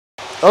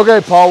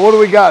Okay, Paul, what do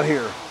we got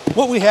here?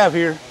 What we have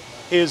here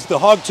is the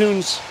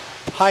Hogtunes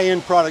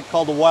high-end product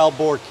called the Wild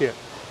Boar kit.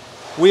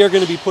 We are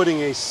going to be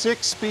putting a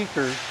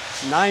 6-speaker,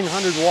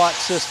 900-watt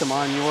system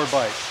on your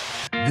bike.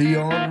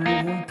 The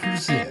Unreal One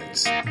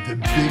presents the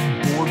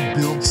Big Boar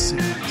Build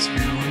Series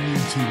here on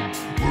YouTube,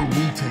 where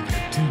we take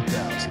a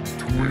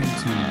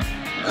 2022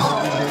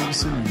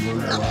 Harley-Davidson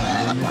Road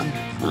Glide Limited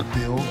and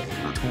build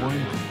a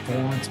touring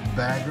performance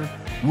bagger,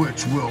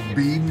 which will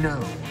be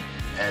known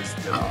as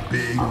the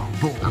Big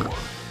Boar.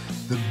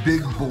 The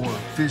Big Boar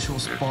official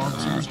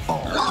sponsors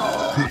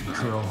are Pig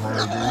Trail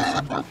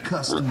Harley-Davidson,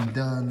 Custom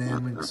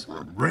Dynamics,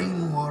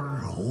 Rainwater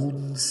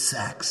Holden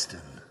Saxton.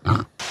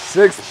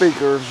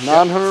 6-speaker,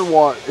 900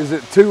 watt. Is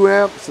it 2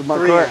 amps? Am I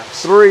correct?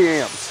 Amps. 3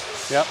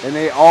 amps. Yep. And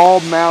they all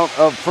mount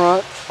up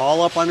front?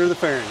 All up under the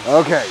fairing.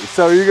 Okay,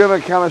 so you're going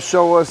to kind of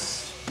show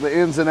us the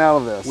ins and out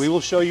of this. We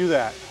will show you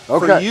that.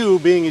 Okay. For you,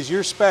 being as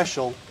your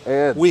special,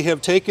 Ed. we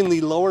have taken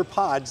the lower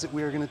pods that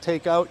we are going to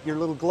take out your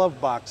little glove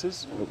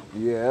boxes.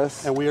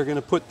 Yes. And we are going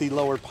to put the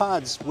lower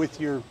pods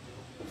with your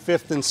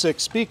 5th and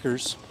 6th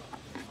speakers.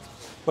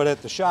 But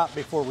at the shop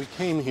before we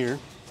came here,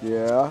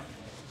 Yeah.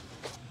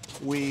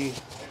 we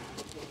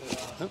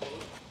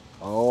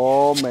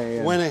Oh,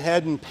 man. went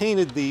ahead and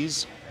painted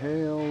these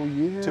Hell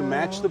yeah. to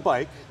match the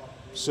bike.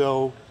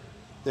 So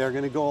they're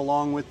going to go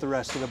along with the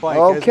rest of the bike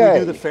Okay. as we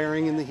do the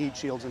fairing and the heat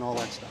shields and all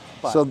that stuff.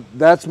 But, So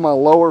that's my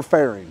lower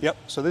fairing. yep.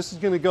 So this is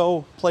going to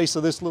go place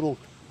of this little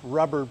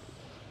rubber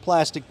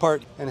plastic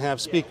part and have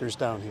speakers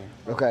down here.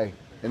 Okay.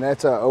 And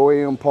that's a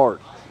OEM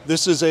part.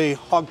 This is a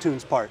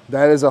Hogtunes part.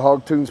 That is a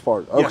Hogtunes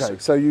part. Okay. Yes, sir.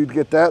 So you'd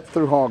get that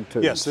through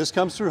Hogtunes. Yes, this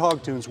comes through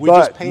Hogtunes. We But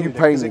just painted you it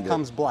because painted it it.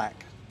 comes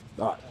black.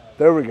 All right.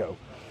 There we go.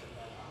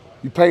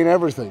 You paint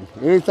everything.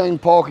 Anything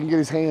Paul can get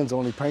his hands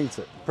on, he paints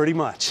it. Pretty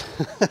much.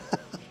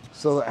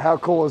 So how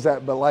cool is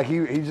that? But like he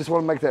just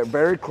want to make that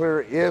very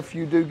clear. If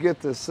you do get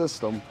this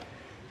system,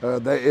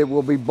 it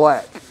will be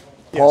black. Yes,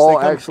 Paul they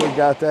come- actually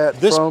got that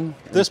This from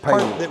this and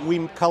part painted it. that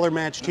we color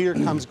matched here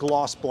comes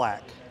gloss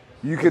black.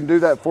 You can do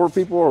that for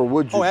people, or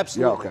would you? Oh,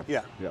 absolutely. Yeah.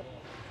 Okay. Yeah. Yep.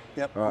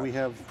 Yep, All right. we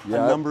have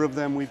Yeah. a number of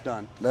them we've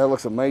done. That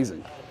looks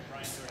amazing.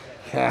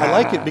 I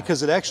like it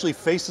because it actually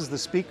faces the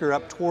speaker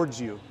up towards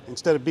you.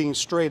 Instead of being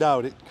straight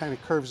out, it kind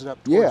of curves it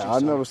up towards you. Yeah, I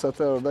some. noticed that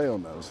the other day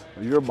on those.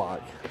 Your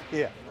bike.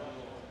 Yeah.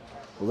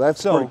 Well,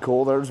 that's So- pretty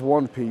cool. There's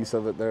one piece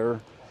of it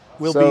there.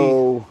 We'll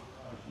so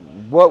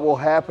what will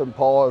happen,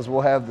 Paul, is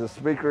we'll have the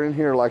speaker in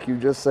here, like you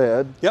just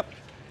said, Yep.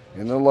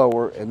 in the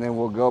lower, and then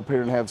we'll go up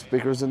here and have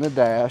speakers in the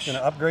dash, Going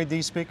to upgrade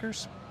these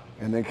speakers,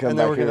 and then come and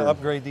then back we're going here. to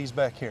upgrade these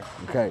back here.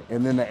 Okay,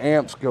 and then the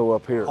amps go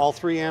up here. All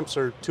 3 amps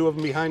are 2 of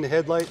them behind the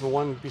headlight and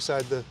 1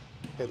 beside the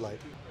headlight.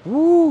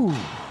 Woo,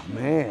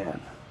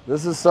 man.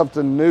 This is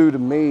something new to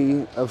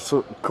me, of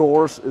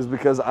course, is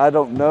because I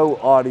don't know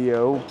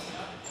audio,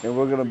 and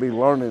we're gonna be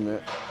learning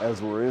it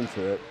as we're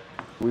into it.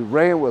 We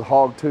ran with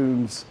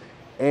Hogtunes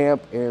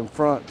amp and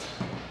front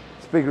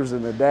speakers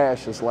in the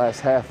dash this last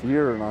half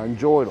year, and I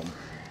enjoyed them.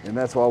 And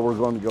that's why we're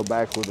going to go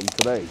back with them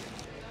today.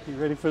 You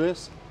ready for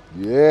this?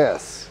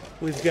 Yes.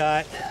 We've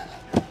got,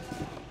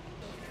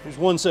 here's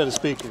 1 set of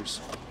speakers.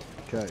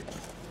 Okay.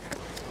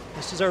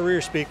 This is our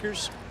rear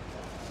speakers.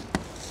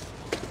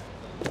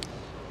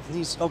 And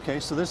these, okay,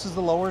 so this is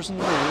the lowers and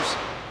the rears.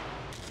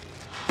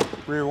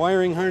 Rear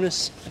wiring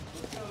harness.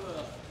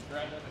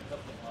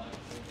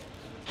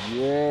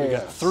 Yeah. We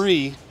got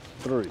 3.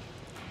 3.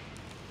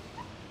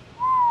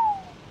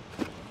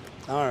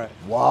 All right.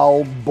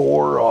 Wild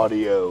Boar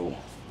audio.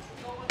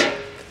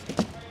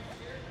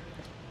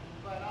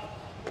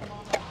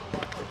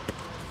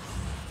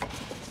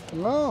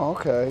 Oh,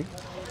 okay.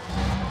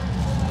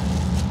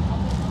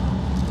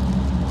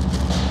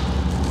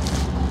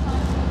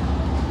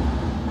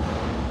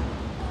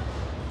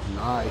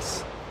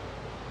 Nice.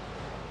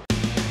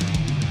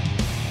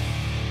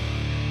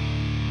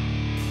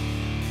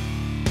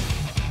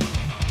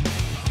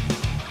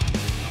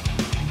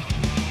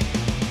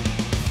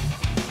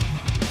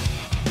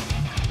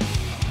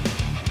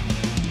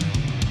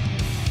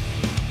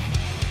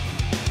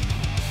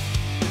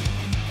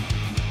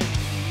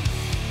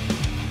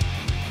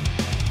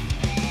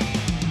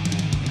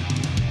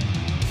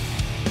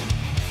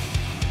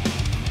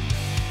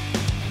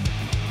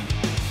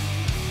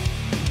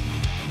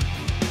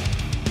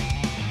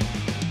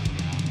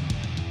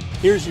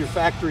 Here's your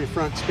factory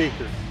front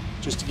speaker,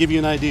 just to give you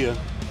an idea.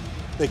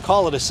 They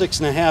call it a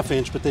 6.5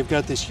 inch, but they've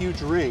got this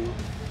huge ring,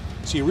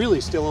 so you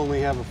really still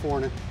only have a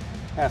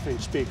 4.5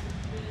 inch speaker.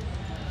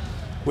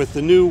 With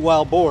the new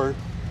Wild Boar,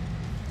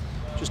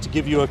 just to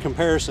give you a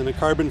comparison, a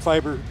carbon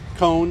fiber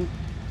cone,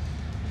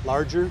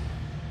 larger,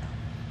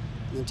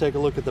 and then take a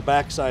look at the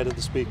back side of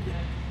the speaker.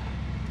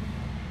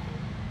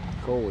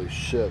 Holy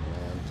shit,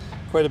 man.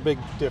 Quite a big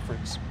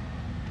difference.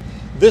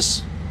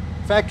 This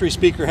factory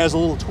speaker has a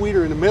little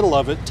tweeter in the middle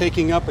of it,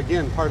 taking up,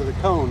 again, part of the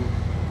cone.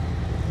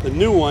 The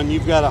new one,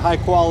 you've got a high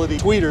quality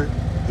tweeter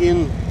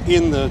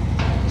in the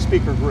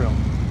speaker grill.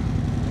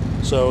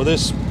 So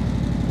this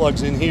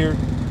plugs in here.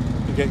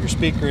 You've got your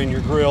speaker and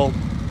your grill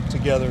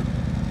together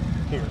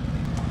here.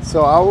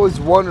 So I always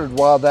wondered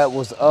why that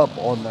was up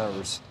on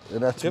theirs,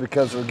 and that's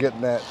because they're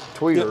getting that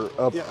tweeter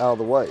up out of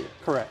the way.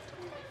 Correct.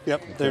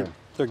 Yep. Okay.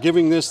 They're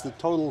giving this the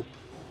total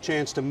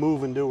chance to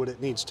move and do what it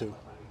needs to.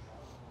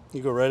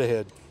 You go right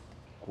ahead.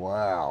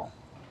 Wow.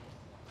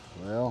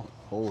 Well,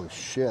 holy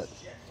shit.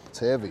 It's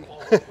heavy.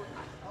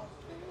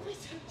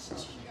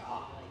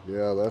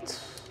 Yeah,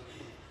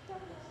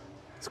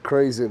 it's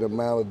crazy the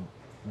amount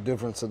of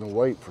difference in the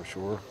weight for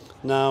sure.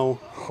 Now.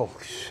 Holy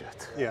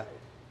shit. Yeah.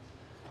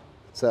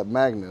 It's that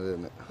magnet,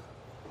 isn't it?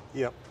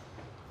 Yep.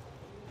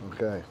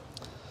 Okay.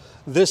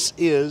 This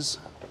is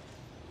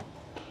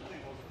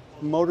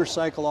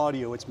motorcycle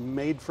audio. It's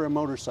made for a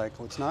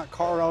motorcycle. It's not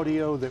car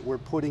audio that we're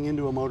putting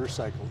into a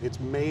motorcycle. It's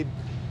made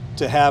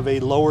to have a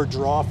lower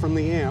draw from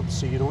the amps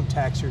so you don't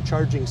tax your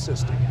charging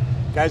system.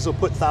 Guys will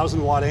put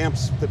 1,000-watt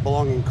amps that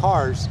belong in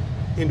cars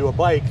into a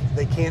bike.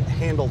 They can't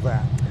handle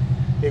that.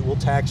 It will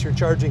tax your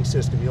charging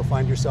system. You'll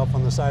find yourself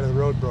on the side of the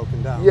road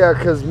broken down. Yeah,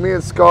 because me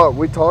and Scott,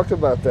 we talked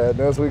about that. And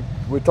as we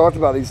talked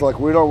about it, he's like,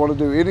 we don't want to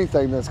do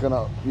anything that's going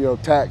to,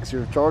 tax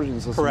your charging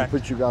system. Correct.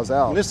 And put you guys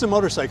out. And this is a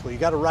motorcycle. You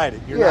got to ride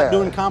it. You're not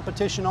doing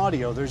competition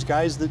audio. There's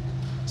guys that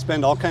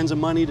spend all kinds of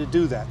money to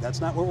do that. That's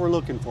not what we're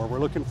looking for. We're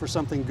looking for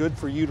something good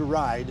for you to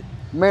ride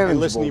and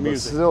listen to your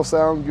music. Still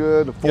sound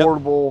good,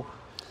 affordable. Yep.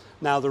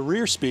 Now the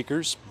rear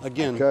speakers,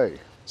 again,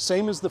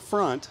 same as the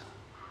front,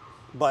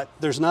 but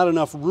there's not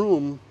enough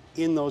room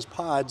in those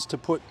pods to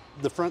put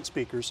the front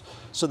speakers,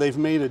 so they've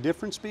made a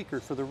different speaker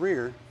for the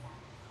rear,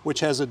 which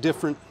has a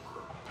different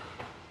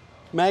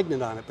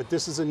magnet on it. But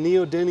this is a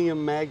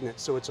neodymium magnet,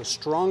 so it's a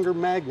stronger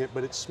magnet,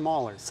 but it's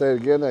smaller. Say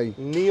it again.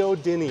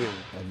 Neodymium.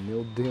 A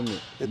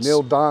neodymium.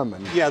 Neil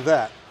Diamond. Yeah,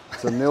 that.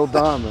 It's a Neil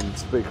Diamond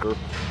speaker.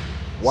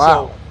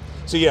 Wow.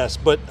 So yes,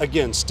 but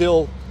again,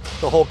 still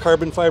the whole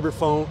carbon fiber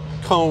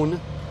cone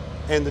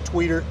and the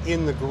tweeter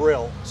in the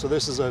grill. So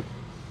this is a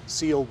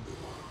sealed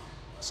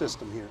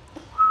system here.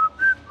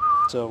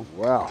 So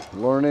wow,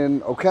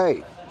 learning.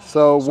 Okay,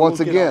 so once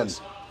again,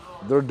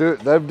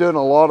 they've done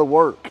a lot of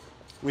work.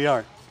 We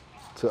are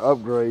to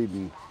upgrade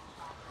and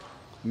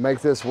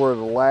make this where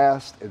it'll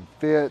last and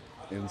fit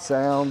and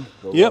sound.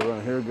 Go right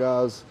around here,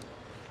 guys.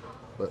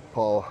 Let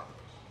Paul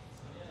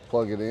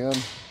plug it in.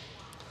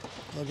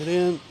 Plug it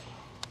in.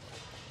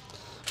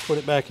 Put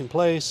it back in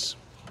place.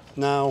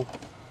 Now,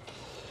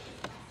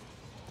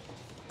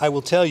 I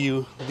will tell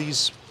you,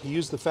 these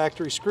use the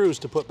factory screws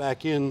to put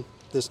back in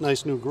this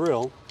nice new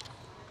grill,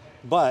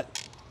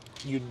 but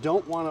you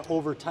don't want to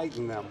over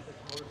tighten them.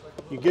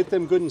 You get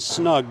them good and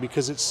snug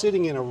because it's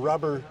sitting in a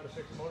rubber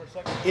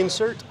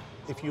insert.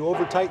 If you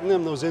over tighten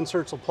them, those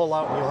inserts will pull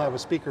out and you'll have a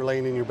speaker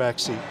laying in your back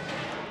seat.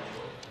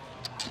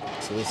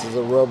 So this is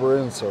a rubber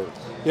insert.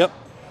 Yep.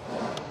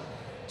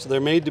 So they're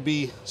made to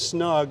be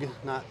snug,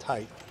 not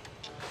tight.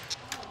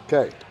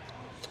 Okay.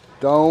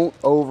 Don't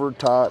over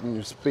tighten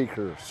your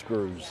speaker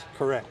screws.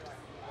 Correct.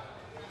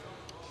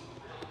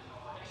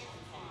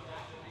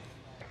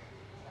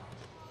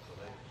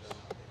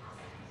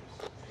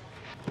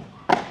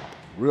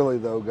 Really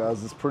though,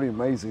 guys, it's pretty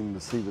amazing to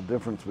see the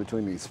difference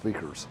between these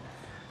speakers.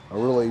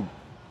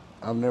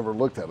 I've never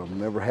looked at them,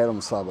 never had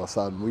them side by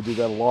side, and we do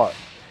that a lot.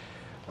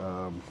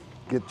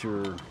 Get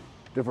your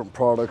different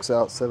products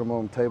out, set them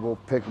on the table,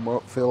 pick them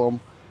up, feel them,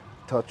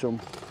 touch them.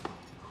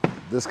 In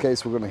this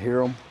case, we're gonna hear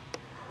them.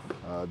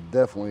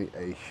 Definitely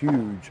a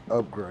huge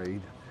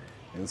upgrade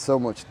and so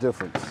much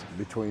difference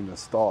between the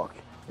stock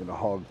and the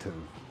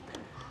Hogtune.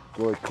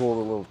 Really cool,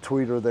 the little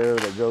tweeter there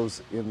that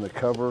goes in the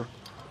cover,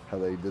 how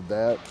they did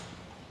that.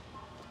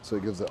 So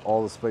it gives it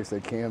all the space they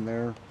can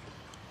there.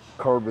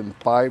 Carbon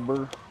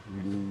fiber,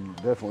 you can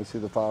definitely see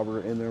the fiber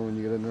in there when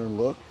you get in there and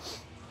look.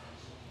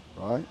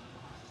 Right?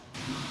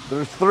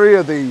 There's 3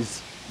 of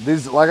these.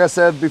 These, like I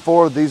said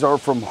before, these are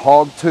from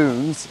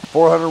Hogtunes,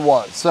 400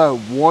 watts. So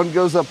one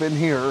goes up in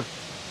here.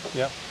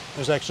 Yep.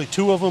 There's actually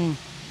 2 of them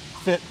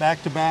fit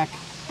back to back,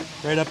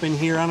 right up in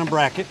here on a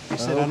bracket. They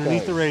sit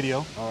underneath the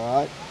radio. All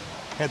right.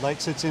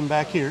 Headlight sits in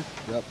back here.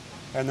 Yep.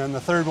 And then the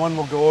 3rd one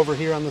will go over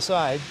here on the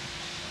side,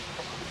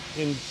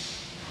 in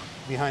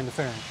behind the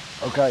fairing.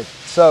 Okay.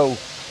 So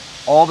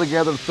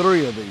altogether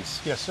 3 of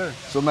these. Yes, sir.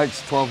 So it makes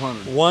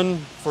 1,200. 1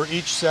 for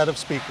each set of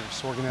speakers.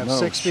 So we're gonna have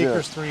 6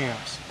 speakers, 3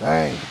 amps.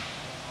 Dang.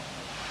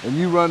 And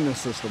you run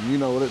this system, you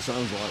know what it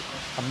sounds like.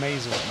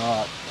 Amazing. All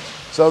right.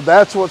 So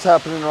that's what's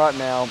happening right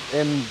now.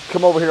 And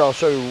come over here, I'll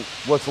show you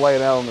what's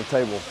laying out on the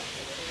table.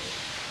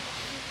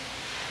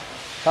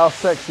 How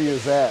sexy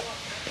is that?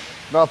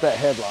 Not that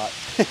headlight.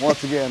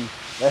 Once again,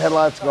 the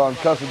headlight's gone,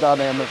 custom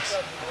dynamics.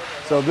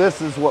 So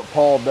this is what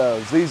Paul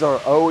does. These are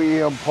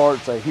OEM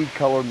parts that he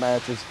color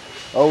matches,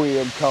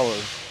 OEM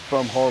colors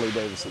from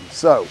Harley-Davidson.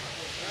 So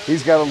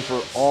he's got them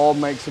for all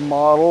makes and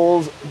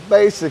models,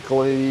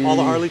 basically. All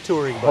the Harley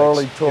touring bikes.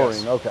 Harley touring,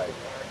 yes. Okay.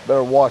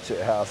 Better watch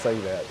it how I say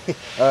that.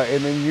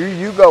 And then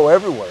you go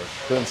everywhere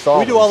to install.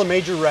 We do all the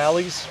major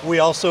rallies. We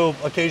also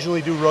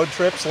occasionally do road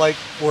trips like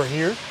we're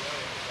here.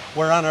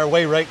 We're on our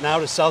way right now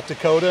to South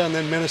Dakota and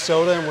then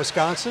Minnesota and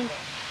Wisconsin.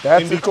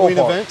 That's in the cool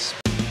between part. events.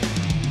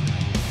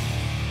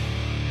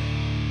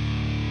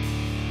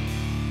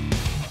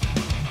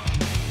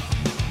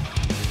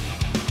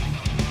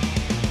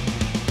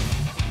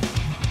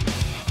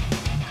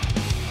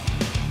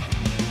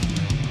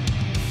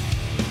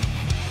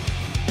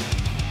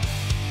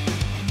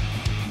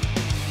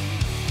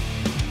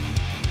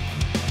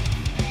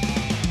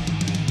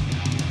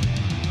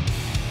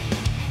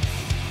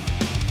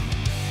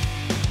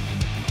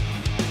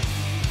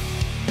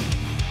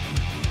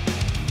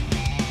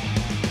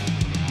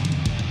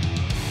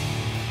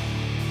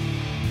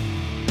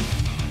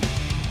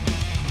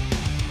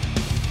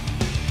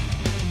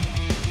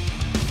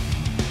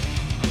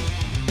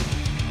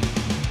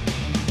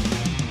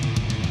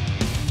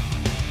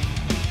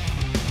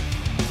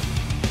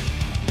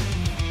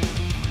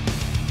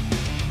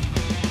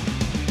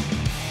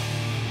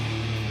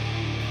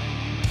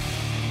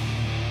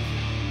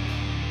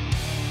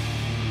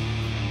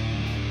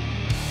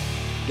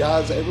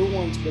 Guys,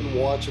 everyone's been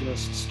watching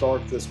us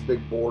start this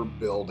big board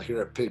build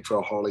here at Pig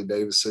Trail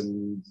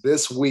Harley-Davidson.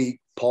 This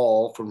week,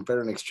 Paul from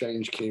Fairing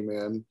Xchange came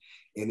in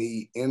and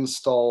he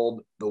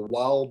installed the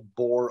Wild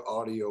Boar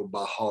audio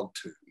by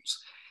Hogtunes.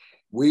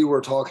 We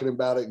were talking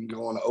about it and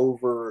going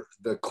over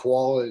the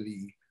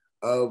quality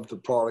of the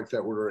product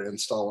that we're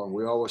installing.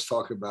 We always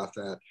talk about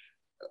that.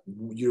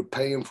 You're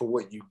paying for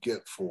what you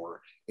get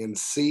for, and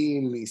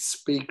seeing these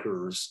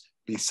speakers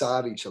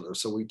beside each other.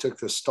 So we took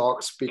the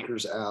stock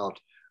speakers out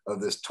of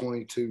this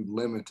 22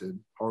 Limited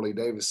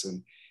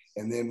Harley-Davidson,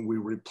 and then we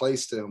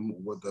replaced them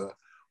with the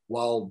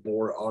Wild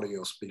Boar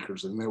audio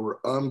speakers, and they were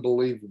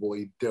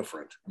unbelievably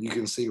different. You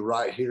can see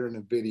right here in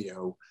the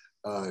video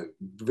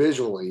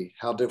visually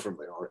how different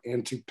they are,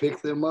 and to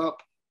pick them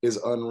up is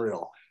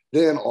unreal.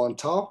 Then on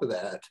top of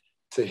that,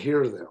 to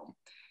hear them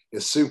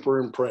is super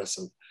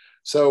impressive.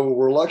 So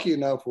we're lucky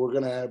enough, we're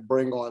going to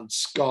bring on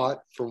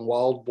Scott from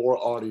Wild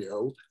Boar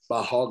Audio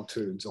by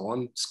Hogtunes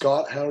on.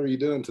 Scott, how are you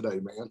doing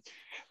today, man?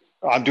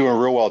 I'm doing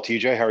real well,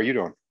 TJ. How are you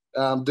doing?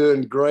 I'm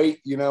doing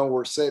great. You know,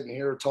 we're sitting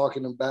here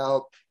talking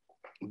about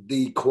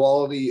the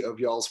quality of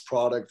y'all's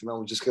product, and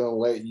I'm just going to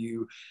let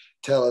you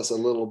tell us a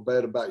little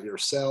bit about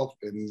yourself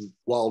and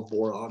Wild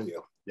Boar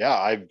Audio. Yeah,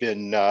 I've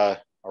been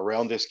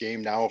around this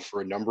game now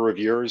for a number of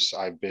years.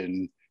 I've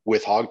been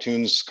with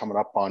Hogtunes coming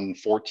up on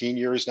 14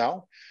 years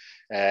now.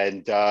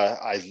 And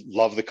I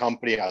love the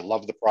company. I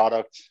love the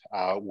product.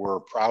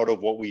 We're proud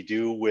of what we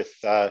do with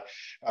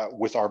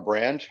our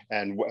brand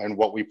and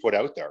what we put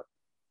out there.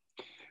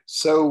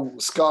 So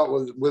Scott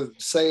was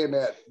saying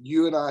that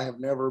you and I have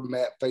never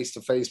met face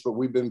to face, but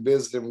we've been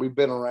visiting. We've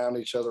been around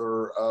each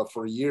other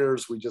for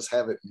years. We just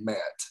haven't met.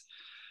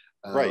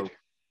 Right.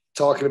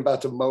 Talking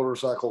about the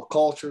motorcycle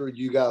culture,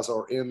 you guys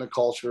are in the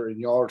culture, and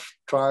you're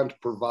trying to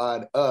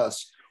provide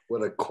us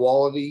with a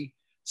quality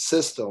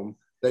system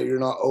that you're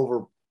not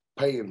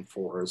overpaying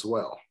for as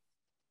well.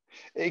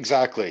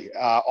 Exactly.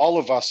 All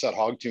of us at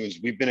Hogtunes,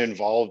 we've been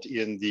involved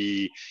in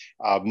the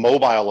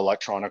mobile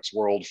electronics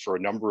world for a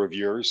number of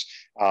years.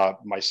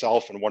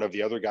 Myself and one of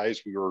the other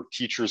guys, we were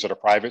teachers at a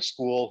private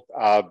school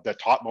that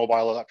taught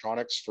mobile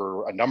electronics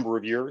for a number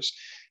of years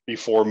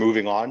before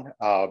moving on.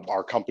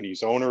 Our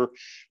company's owner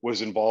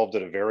was involved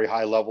at a very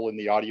high level in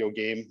the audio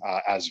game,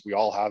 as we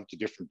all have to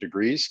different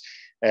degrees.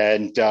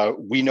 And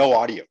we know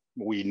audio.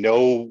 We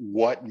know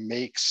what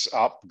makes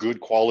up good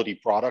quality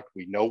product.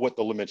 We know what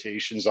the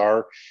limitations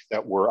are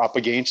that we're up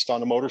against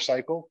on a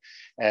motorcycle.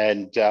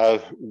 And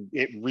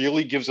it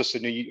really gives us a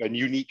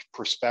unique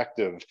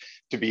perspective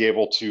to be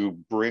able to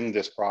bring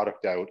this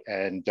product out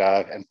and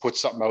put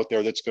something out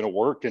there that's going to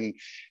work and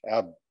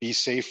be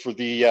safe for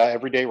the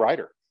everyday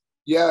rider.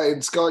 Yeah,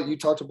 and Scott, you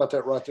talked about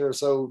that right there.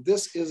 So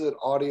this isn't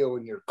audio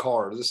in your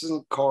car. This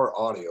isn't car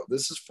audio.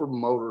 This is for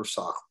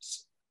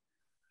motorcycles.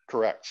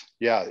 Correct.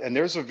 Yeah. And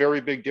there's a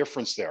very big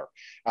difference there.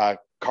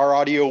 Car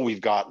audio, we've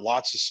got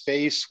lots of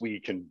space. We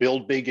can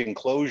build big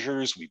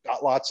enclosures. We've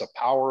got lots of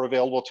power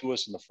available to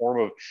us in the form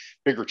of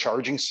bigger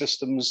charging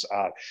systems.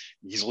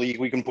 Easily,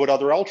 we can put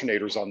other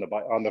alternators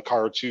on the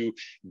car to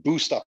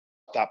boost up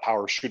that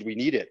power should we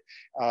need it.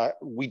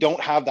 We don't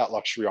have that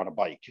luxury on a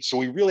bike. So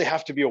we really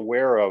have to be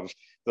aware of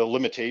the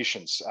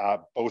limitations,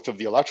 both of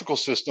the electrical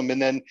system,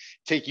 and then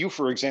take you,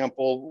 for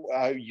example,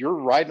 you're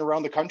riding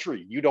around the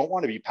country. You don't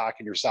want to be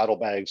packing your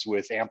saddlebags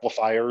with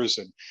amplifiers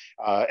and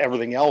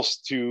everything else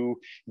to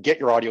get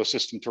your audio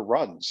system to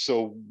run.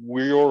 So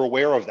we're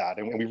aware of that.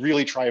 And we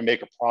really try and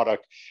make a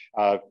product,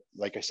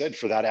 like I said,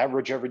 for that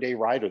average everyday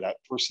rider, that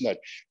person that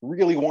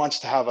really wants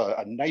to have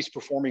a nice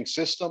performing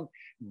system,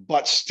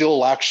 but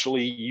still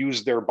actually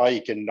use their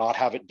bike and not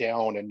have it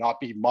down and not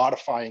be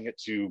modifying it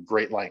to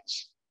great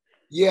lengths.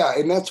 Yeah,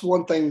 and that's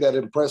one thing that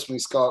impressed me,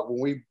 Scott,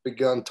 when we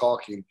begun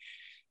talking.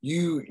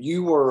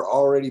 You were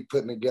already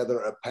putting together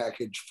a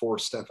package for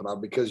Steph and I,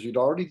 because you'd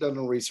already done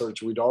the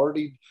research. We'd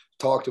already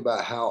talked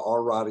about how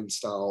our riding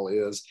style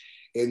is,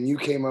 and you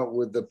came up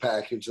with the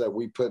package that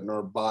we put in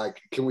our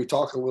bike. Can we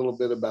talk a little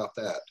bit about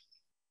that?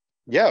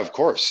 Yeah, of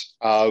course.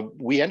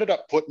 We ended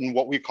up putting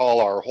what we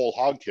call our Whole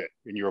Hog kit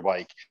in your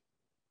bike.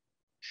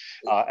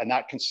 And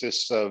that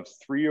consists of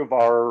 3 of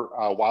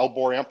our Wild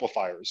Boar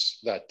amplifiers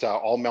that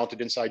all mounted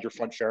inside your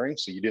front fairing,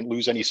 so you didn't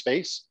lose any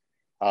space.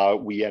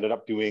 We ended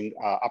up doing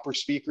upper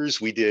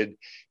speakers. We did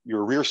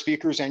your rear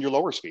speakers and your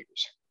lower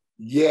speakers.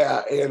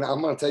 Yeah, and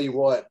I'm going to tell you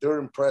what, they're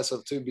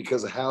impressive too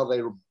because of how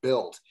they were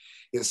built.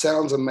 It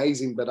sounds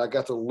amazing, but I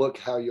got to look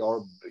how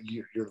you're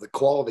the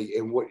quality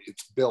and what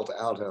it's built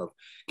out of.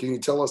 Can you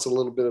tell us a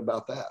little bit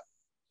about that?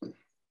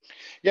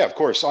 Yeah, of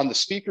course. On the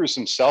speakers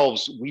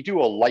themselves, we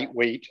do a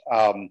lightweight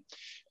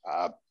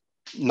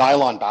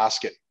nylon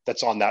basket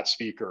that's on that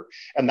speaker.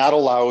 And that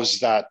allows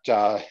that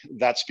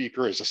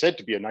speaker, as I said,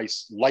 to be a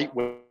nice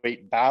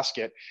lightweight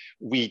basket.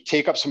 We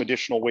take up some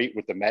additional weight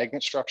with the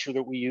magnet structure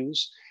that we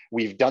use.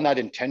 We've done that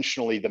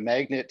intentionally. The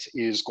magnet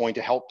is going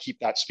to help keep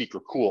that speaker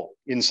cool.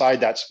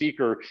 Inside that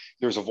speaker,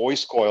 there's a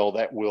voice coil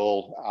that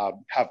will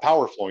have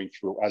power flowing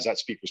through as that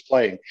speaker's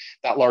playing.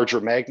 That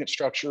larger magnet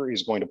structure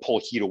is going to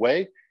pull heat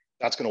away.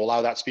 That's going to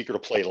allow that speaker to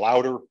play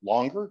louder,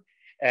 longer.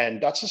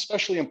 And that's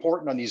especially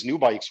important on these new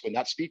bikes when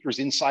that speaker is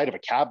inside of a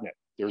cabinet.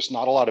 There's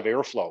not a lot of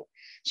airflow.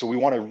 So we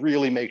want to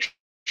really make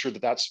sure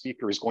that that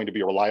speaker is going to be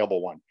a reliable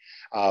one.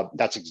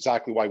 That's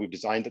exactly why we've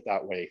designed it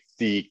that way.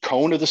 The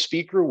cone of the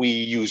speaker, we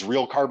use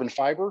real carbon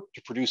fiber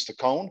to produce the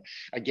cone.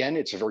 Again,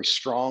 it's a very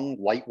strong,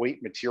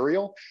 lightweight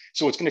material.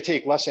 So it's going to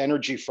take less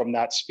energy from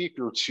that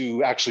speaker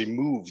to actually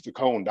move the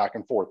cone back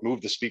and forth,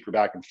 move the speaker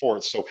back and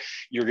forth. So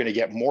you're going to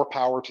get more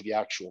power to the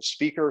actual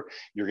speaker.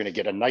 You're going to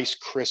get a nice,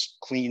 crisp,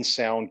 clean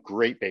sound,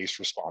 great bass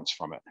response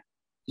from it.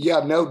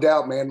 Yeah, no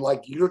doubt, man.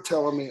 Like you're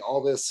telling me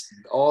all this,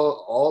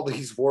 all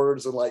these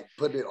words and like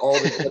putting it all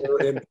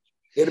together,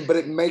 but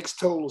it makes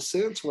total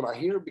sense when I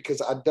hear it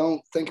because I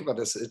don't think about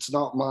this. It's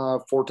not my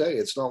forte.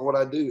 It's not what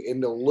I do.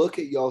 And to look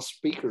at y'all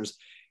speakers,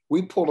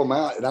 we pulled them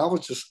out, and I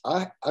was just,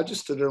 I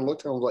just stood there and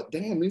looked at them. I was like,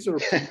 damn, these are a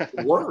piece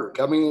of work.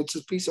 I mean, it's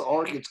a piece of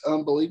art. It's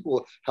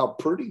unbelievable how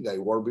pretty they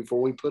were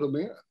before we put them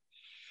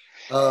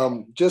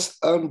in.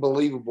 Just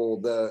unbelievable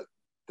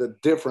the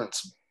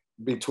difference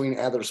between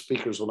other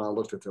speakers when I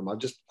looked at them.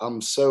 I'm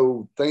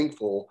so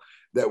thankful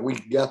that we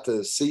got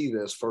to see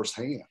this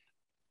firsthand.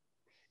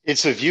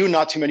 It's a view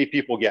not too many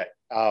people get,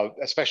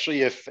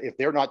 especially if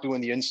they're not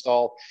doing the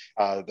install,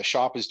 the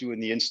shop is doing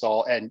the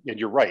install. And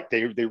you're right,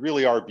 they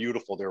really are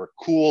beautiful. They're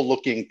a cool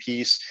looking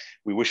piece.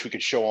 We wish we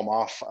could show them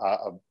off,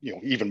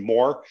 even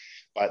more.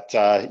 But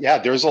yeah,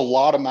 there's a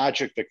lot of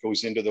magic that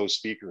goes into those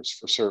speakers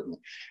for certain.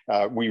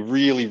 We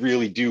really,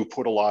 really do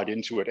put a lot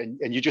into it.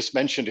 And you just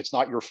mentioned it's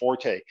not your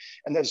forte,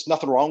 and there's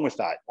nothing wrong with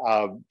that.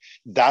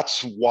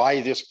 That's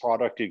why this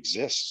product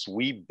exists.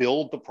 We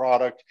build the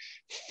product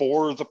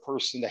for the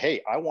person that,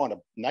 hey, I want a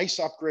nice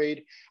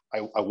upgrade.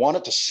 I want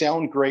it to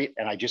sound great,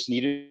 and I just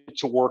need it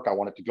to work. I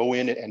want it to go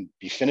in and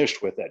be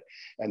finished with it.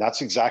 And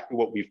that's exactly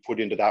what we've put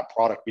into that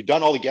product. We've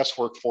done all the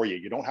guesswork for you.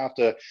 You don't have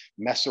to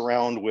mess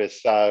around with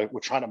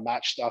trying to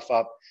match stuff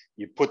up.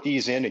 You put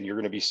these in and you're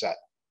going to be set.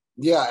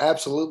 Yeah,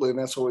 absolutely. And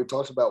that's what we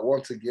talked about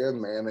once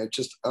again, man. It's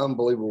just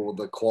unbelievable,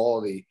 the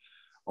quality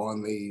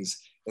on these.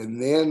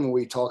 And then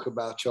we talk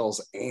about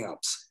y'all's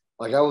amps.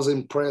 Like I was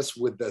impressed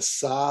with the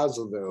size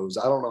of those.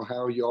 I don't know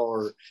how y'all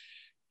are,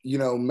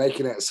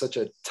 making it such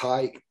a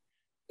tight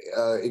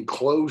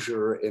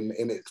enclosure, and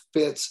it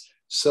fits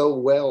so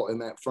well in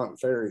that front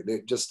fairing.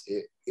 It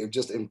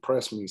just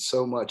impressed me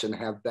so much, and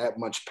have that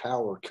much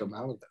power come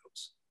out of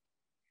those.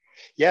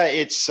 Yeah,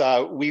 it's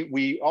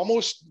we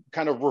almost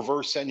kind of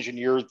reverse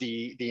engineer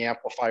the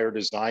amplifier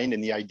design,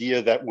 and the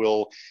idea that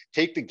we'll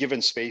take the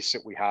given space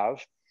that we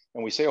have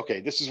and we say, okay,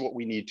 this is what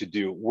we need to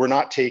do. We're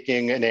not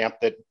taking an amp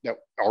that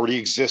already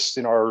exists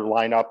in our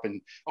lineup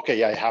and, okay,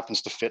 yeah, it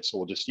happens to fit, so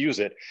we'll just use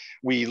it.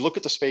 We look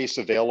at the space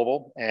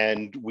available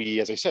and we,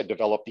 as I said,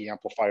 develop the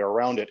amplifier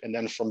around it. And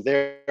then from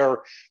there,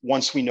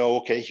 once we know,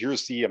 okay,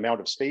 here's the amount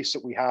of space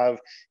that we have,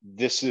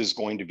 this is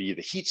going to be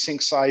the heat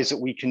sink size that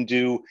we can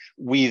do,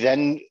 we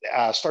then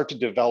start to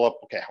develop,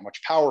 okay, how much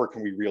power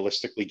can we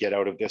realistically get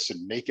out of this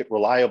and make it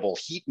reliable?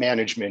 Heat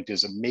management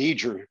is a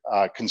major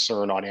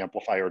concern on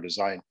amplifier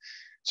design.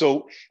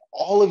 So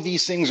all of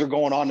these things are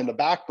going on in the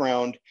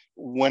background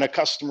when a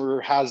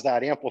customer has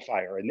that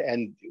amplifier.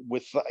 And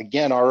with,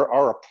 again,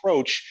 our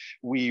approach,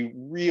 we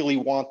really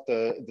want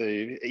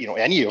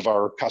any of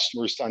our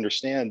customers to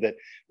understand that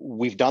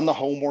we've done the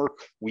homework.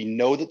 We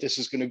know that this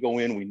is going to go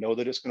in. We know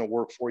that it's going to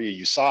work for you.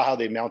 You saw how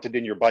they mounted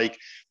in your bike.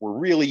 We're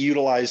really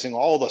utilizing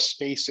all the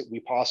space that we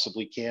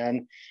possibly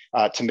can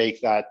to make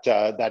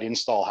that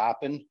install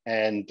happen.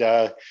 And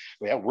yeah,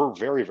 we're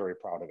very, very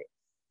proud of it.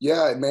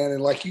 Yeah, man.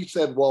 And like you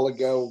said a while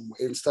ago,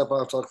 and stuff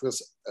I've talked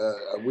this,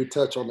 we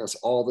touch on this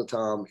all the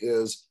time,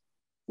 is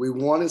we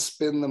want to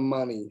spend the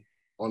money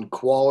on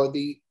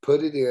quality,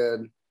 put it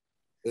in,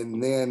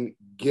 and then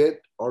get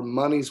our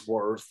money's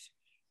worth,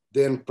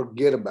 then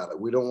forget about it.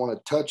 We don't want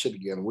to touch it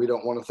again. We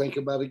don't want to think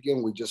about it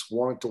again. We just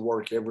want it to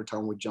work every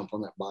time we jump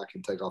on that bike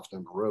and take off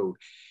down the road.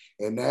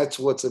 And that's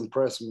what's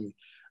impressed me.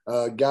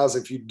 Guys,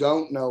 if you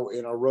don't know,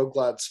 in our Road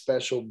Glide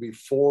special,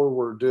 before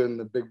we're doing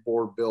the Big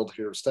Boar build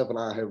here, Steph and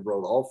I have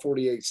rode all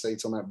 48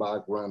 states on that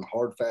bike, run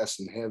hard,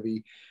 fast, and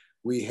heavy.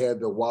 We had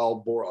the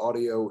Wild Boar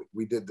audio.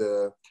 We did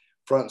the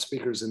front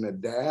speakers in the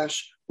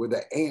dash with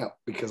the amp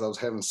because I was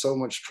having so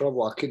much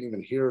trouble. I couldn't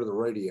even hear the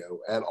radio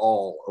at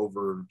all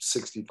over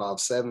 65,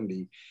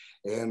 70.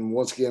 And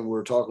once again, we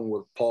were talking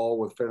with Paul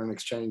with Fairing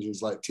Xchange.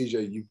 He's like,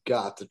 TJ, you've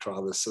got to try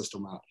this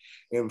system out.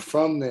 And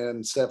from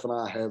then, Steph and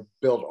I have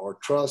built our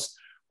trust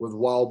with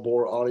Wild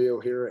Boar audio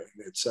here.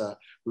 And it's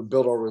we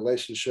built our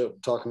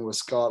relationship talking with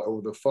Scott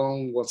over the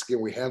phone. Once again,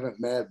 we haven't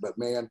met, but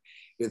man,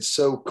 it's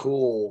so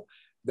cool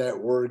that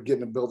we're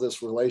getting to build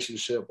this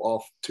relationship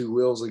off two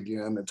wheels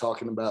again and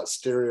talking about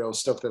stereo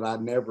stuff that I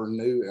never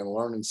knew and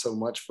learning so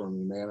much from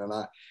you, man. And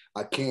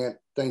I can't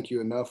thank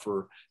you enough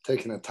for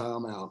taking the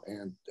time out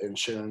and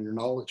sharing your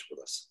knowledge with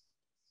us.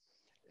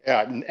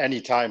 Yeah,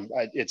 anytime.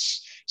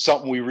 It's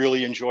something we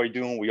really enjoy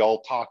doing. We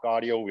all talk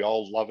audio. We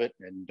all love it,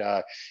 and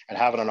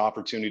having an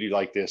opportunity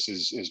like this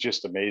is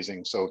just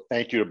amazing. So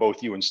thank you to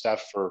both you and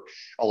Steph for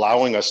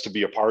allowing us to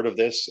be a part of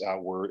this.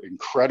 We're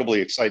incredibly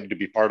excited to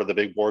be part of the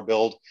Big Boar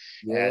build,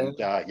 and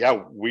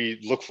yeah, we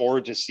look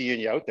forward to seeing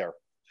you out there.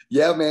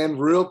 Yeah, man,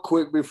 real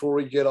quick before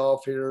we get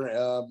off here,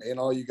 and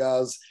all you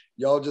guys,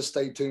 y'all just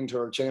stay tuned to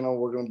our channel.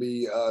 We're going to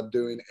be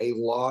doing a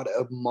lot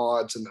of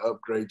mods and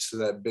upgrades to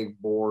that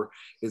Big Boar.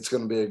 It's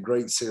going to be a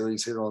great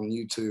series here on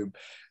YouTube.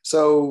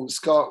 So,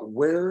 Scott,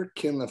 where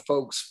can the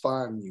folks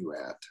find you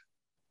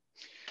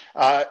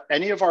at?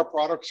 Any of our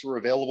products are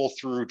available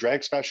through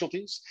Drag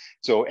Specialties.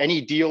 So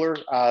any dealer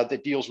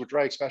that deals with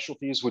Drag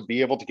Specialties would be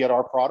able to get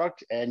our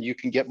product, and you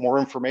can get more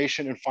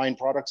information and find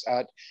products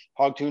at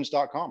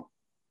hogtunes.com.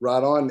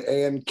 Right on.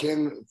 And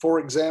for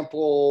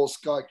example,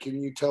 Scott,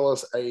 can you tell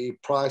us a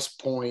price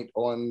point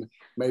on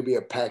maybe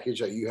a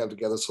package that you have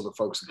together so the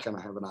folks can kind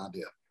of have an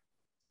idea?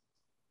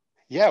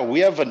 Yeah, we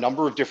have a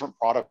number of different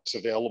products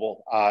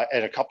available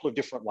and a couple of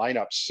different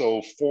lineups.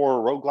 So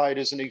for Road Glide,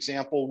 as an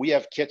example, we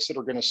have kits that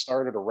are going to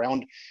start at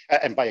around,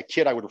 and by a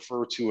kit, I would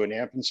refer to an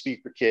amp and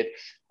speaker kit.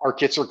 Our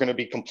kits are going to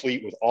be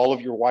complete with all of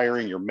your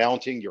wiring, your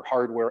mounting, your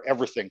hardware,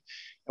 everything.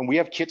 And we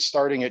have kits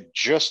starting at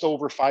just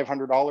over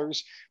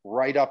 $500,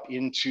 right up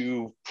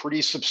into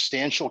pretty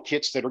substantial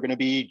kits that are going to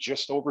be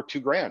just over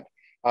 $2,000,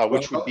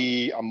 which would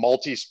be a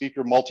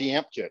multi-speaker,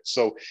 multi-amp kit.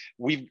 So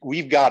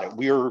we've got it.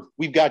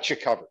 We've got you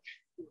covered.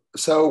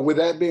 So with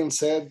that being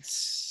said,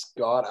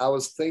 Scott, I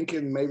was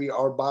thinking maybe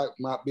our bike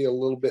might be a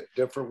little bit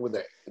different with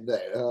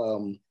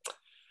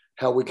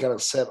how we kind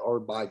of set our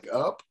bike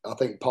up. I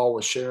think Paul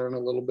was sharing a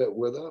little bit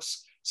with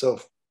us. So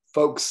if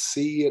folks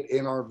see it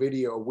in our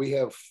video, we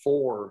have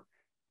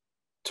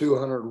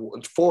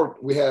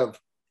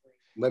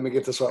let me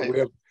get this right. We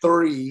have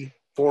 3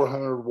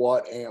 400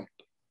 watt amp.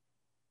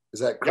 Is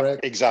that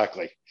correct? Yep,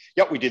 exactly.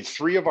 Yep, we did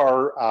 3 of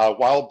our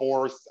Wild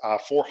Boar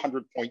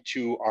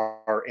 400.2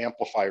 R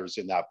amplifiers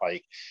in that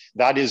bike.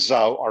 That is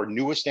our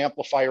newest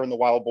amplifier in the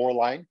Wild Boar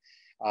line.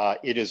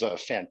 It is a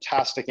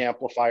fantastic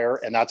amplifier,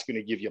 and that's going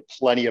to give you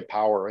plenty of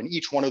power. And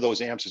each one of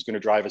those amps is going to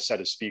drive a set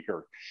of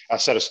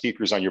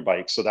speakers on your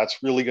bike. So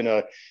that's really going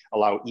to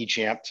allow each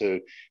amp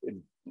to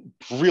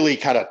really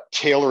kind of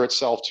tailor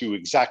itself to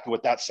exactly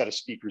what that set of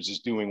speakers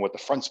is doing. What the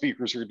front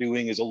speakers are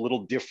doing is a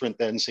little different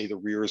than, say, the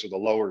rears or the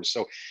lowers.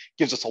 So it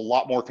gives us a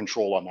lot more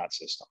control on that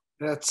system.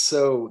 That's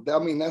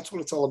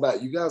what it's all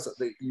about. You guys,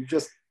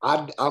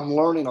 I'm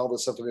learning all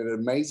this stuff, and it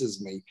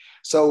amazes me.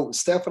 So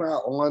Steph and I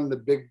on the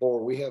Big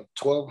Boar, we have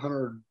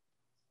 1,200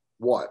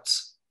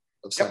 watts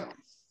of sound.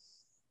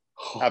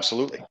 Yep.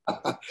 Absolutely.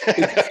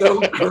 It's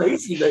so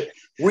crazy that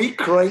we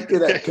cranked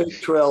it at Pig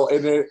Trail,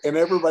 and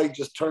everybody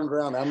just turned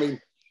around. I mean,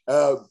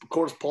 of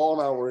course, Paul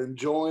and I were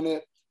enjoying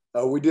it.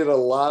 We did a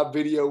live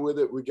video with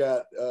it. We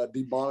got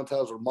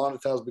demonetized or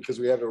monetized because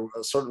we had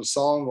a certain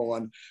song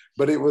on,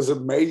 but it was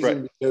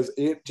amazing because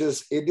you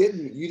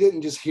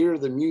didn't just hear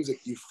the music,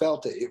 you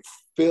felt it. It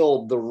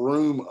filled the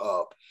room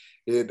up.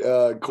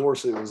 Of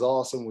course, it was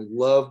awesome. We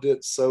loved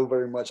it so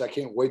very much. I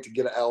can't wait to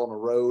get out on the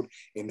road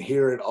and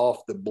hear it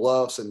off the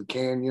bluffs and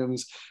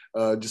canyons.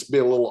 Just be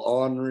a little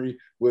ornery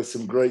with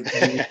some great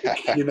music,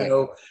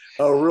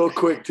 real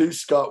quick too,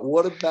 Scott,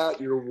 what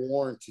about your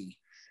warranty?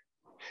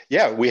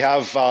 Yeah, we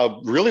have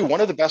really one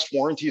of the best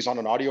warranties on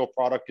an audio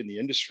product in the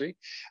industry.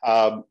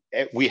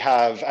 We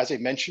have, as I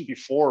mentioned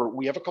before,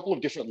 we have a couple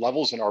of different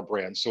levels in our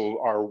brand.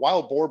 So our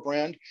Wild Boar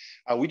brand,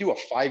 we do a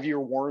 5-year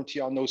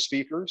warranty on those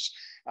speakers.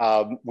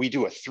 We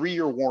do a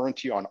 3-year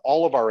warranty on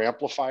all of our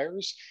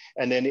amplifiers.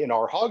 And then in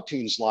our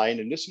Hogtunes line,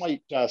 and this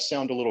might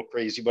sound a little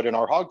crazy, but in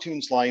our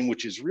Hogtunes line,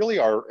 which is really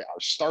our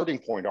starting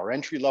point, our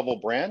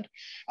entry-level brand,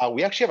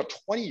 we actually have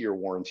a 20-year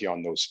warranty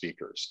on those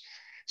speakers.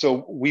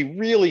 So we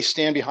really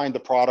stand behind the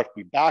product.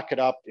 We back it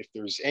up. If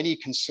there's any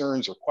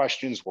concerns or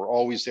questions, we're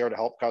always there to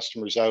help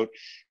customers out.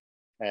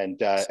 And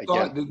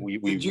Scott, again, we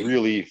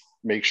really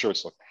make sure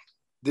it's looked.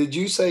 Did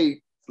you say,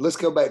 let's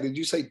go back. Did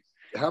you say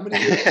how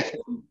many years?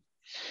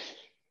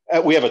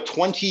 We have a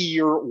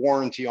 20-year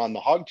warranty on the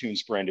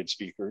Hogtunes branded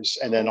speakers.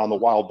 And then on the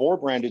Wild Boar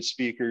branded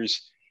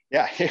speakers,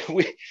 yeah,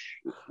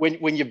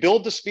 when you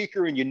build the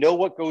speaker and you know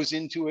what goes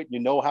into it, you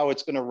know how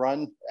it's going to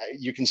run,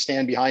 you can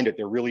stand behind it.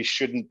 There really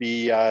shouldn't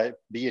be an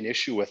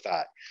issue with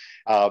that.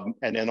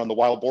 And then on the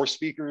Wild Boar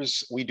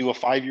speakers, we do a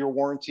 5-year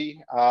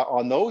warranty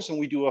on those, and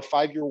we do a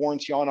 5-year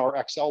warranty on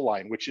our XL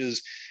line, which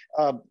is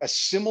a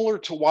similar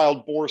to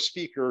Wild Boar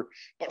speaker,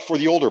 but for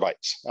the older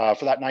bikes,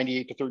 for that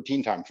 98 to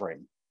 13 time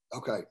frame.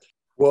 Okay.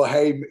 Well,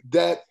 hey,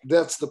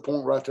 that's the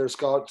point right there,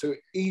 Scott. To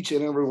each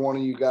and every one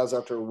of you guys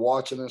out there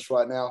watching this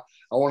right now,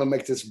 I want to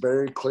make this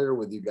very clear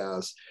with you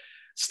guys.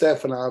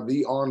 Steph and I,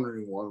 the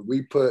honoring one,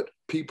 we put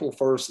people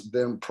first,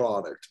 then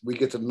product. We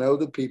get to know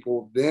the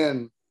people,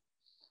 then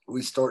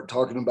we start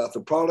talking about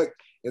the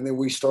product, and then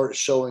we start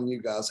showing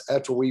you guys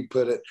after we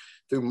put it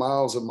through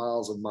miles and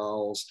miles and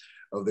miles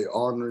of the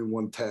honoring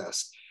one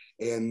test.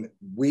 And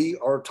we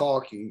are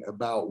talking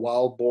about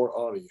Wild Boar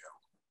audio.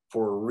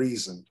 for a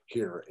reason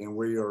here, and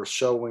we are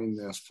showing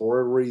this for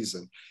a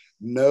reason.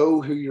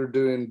 Know who you're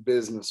doing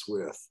business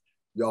with.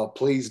 Y'all,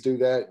 please do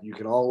that. You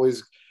can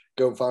always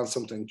go find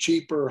something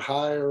cheaper,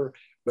 higher,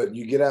 but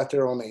you get out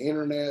there on the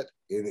internet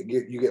and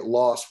you get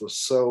lost with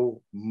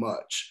so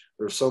much.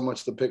 There's so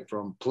much to pick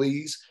from.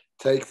 Please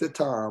take the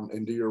time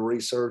and do your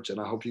research. And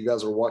I hope you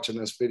guys are watching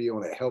this video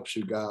and it helps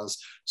you guys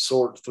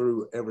sort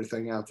through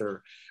everything out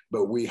there.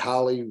 But we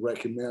highly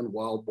recommend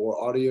Wild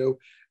Boar Audio.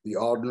 The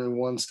Ordinary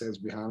One stands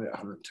behind it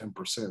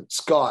 110%.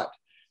 Scott,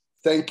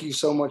 thank you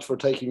so much for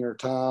taking your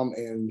time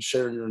and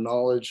sharing your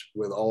knowledge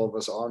with all of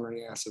us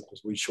ordinary assets,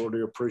 because we sure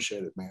do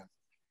appreciate it, man.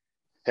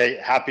 Hey,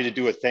 happy to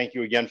do it. Thank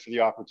you again for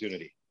the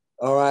opportunity.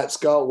 All right,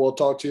 Scott, we'll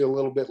talk to you a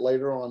little bit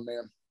later on,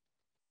 man.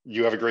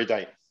 You have a great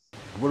night.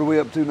 What are we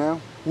up to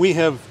now? We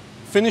have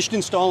finished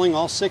installing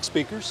all 6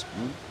 speakers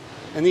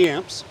and the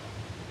amps,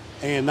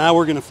 and now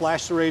we're going to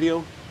flash the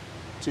radio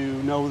to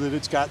know that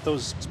it's got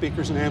those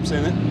speakers and amps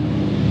in it,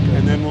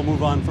 and then we'll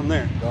move on from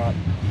there. All right.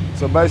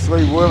 So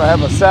basically, we're going to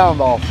have a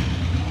sound off.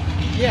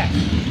 Yeah.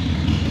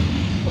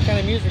 What kind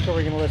of music are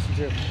we going to listen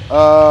to?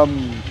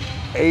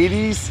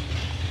 80s.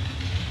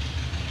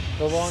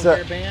 The long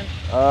hair band?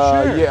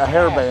 Sure. Yeah, a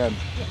hair band.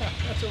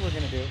 That's what we're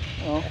going to do.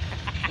 Oh,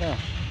 yeah.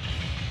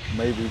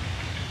 Maybe.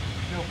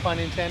 No pun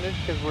intended,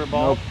 because we're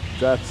bald. Nope,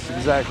 that's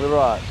exactly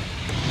right.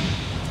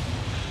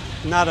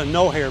 Not a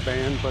no hair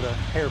band, but a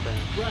hair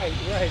band.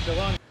 Right, the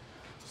long.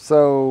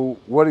 So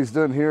what he's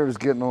doing here is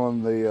getting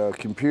on the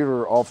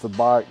computer off the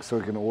bike so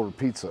he can order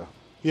pizza.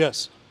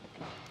 Yes.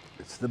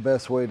 It's the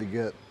best way to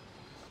get.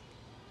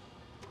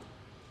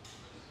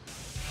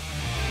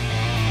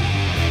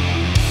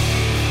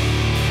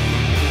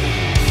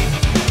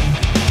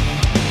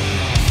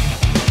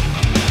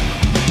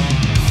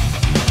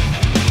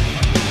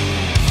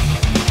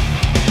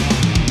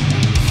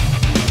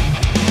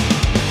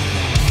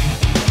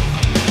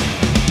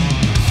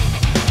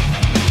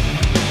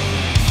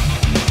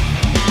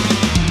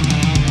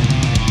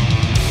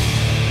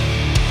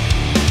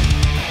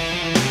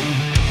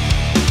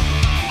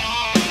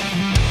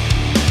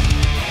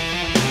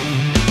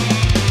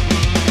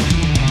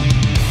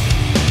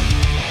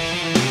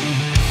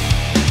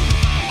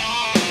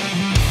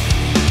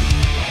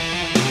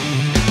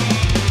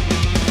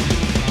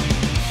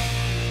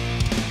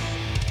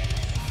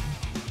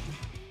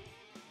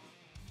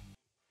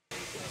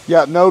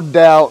 Yeah, no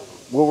doubt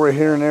what we're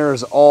hearing there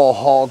is all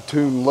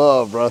Hogtune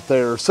love right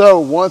there. So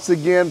once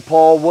again,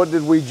 Paul, what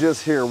did we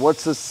just hear?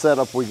 What's this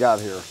setup we got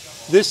here?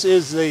 This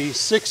is a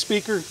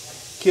 6-speaker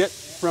kit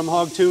from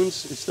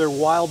Hogtunes. It's their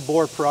Wild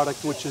Boar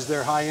product, which is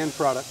their high-end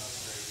product.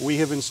 We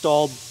have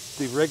installed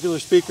the regular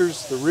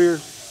speakers, the rear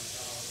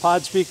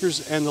pod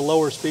speakers, and the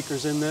lower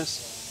speakers in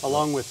this,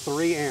 along with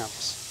 3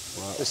 amps.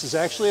 Right. This is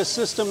actually a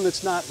system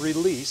that's not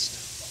released.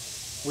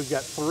 We've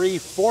got 3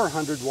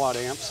 400-watt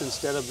amps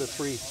instead of the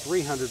 3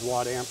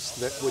 300-watt amps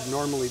that would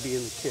normally be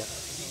in the kit.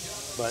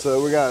 But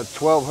So we got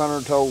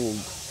 1,200 total.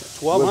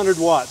 1,200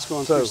 watts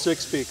going so through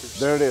 6 speakers.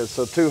 There it is.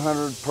 So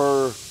 200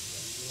 per.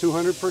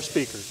 200 per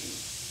speaker.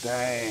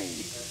 Dang.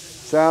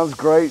 Sounds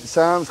great.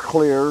 Sounds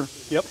clear.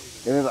 Yep.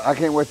 And I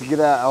can't wait to get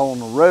out on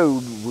the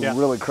road. We Yeah.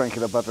 really crank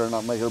it up out there and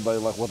not make everybody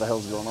like, what the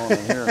hell's going on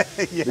in here?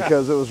 Yeah.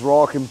 Because it was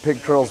rocking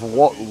Pig Trail's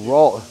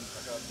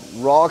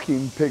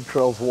rocking Pig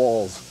Trail's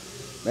walls.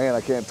 Man,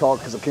 I can't talk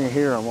because I can't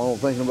hear them. I'm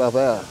thinking about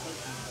that.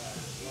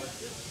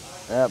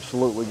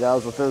 Absolutely,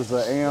 guys. But there's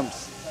the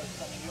amps,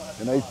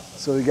 and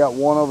so you got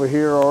one over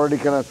here already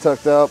kind of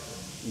tucked up.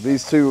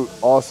 These 2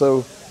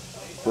 also,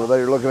 where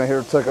they're looking at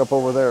here, tuck up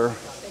over there.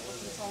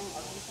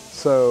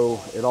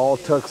 So it all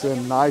tucks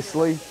in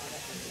nicely.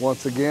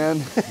 Once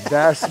again,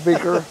 dash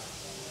speaker,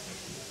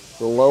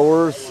 the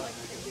lowers,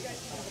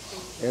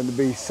 and the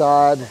B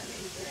side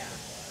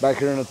back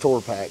here in the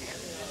tour pack.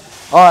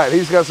 All right,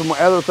 he's got some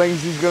other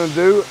things he's gonna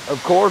do.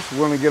 Of course, we're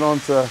gonna get on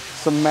to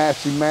some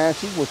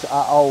matchy-matchy, which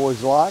I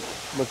always like.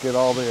 Look at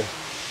all the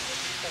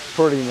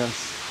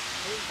prettiness.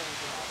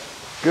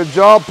 Good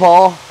job,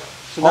 Paul.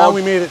 So now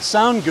we made it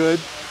sound good.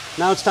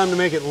 Now it's time to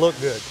make it look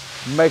good.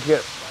 Make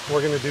it,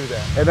 We're going to do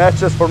that. and that's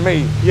just for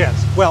me. Yes.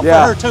 Well,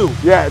 Yeah. for her too.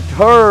 Yeah,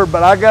 her,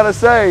 but I gotta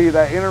say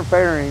that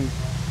interfering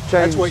changed.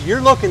 That's what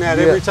you're looking at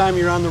Yeah. every time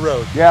you're on the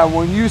road. Yeah,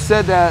 when you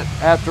said that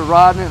after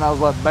riding it, I was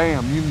like,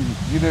 bam, you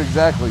knew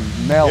exactly,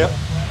 you nailed Yep.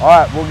 it. All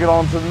right, we'll get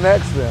on to the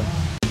next then.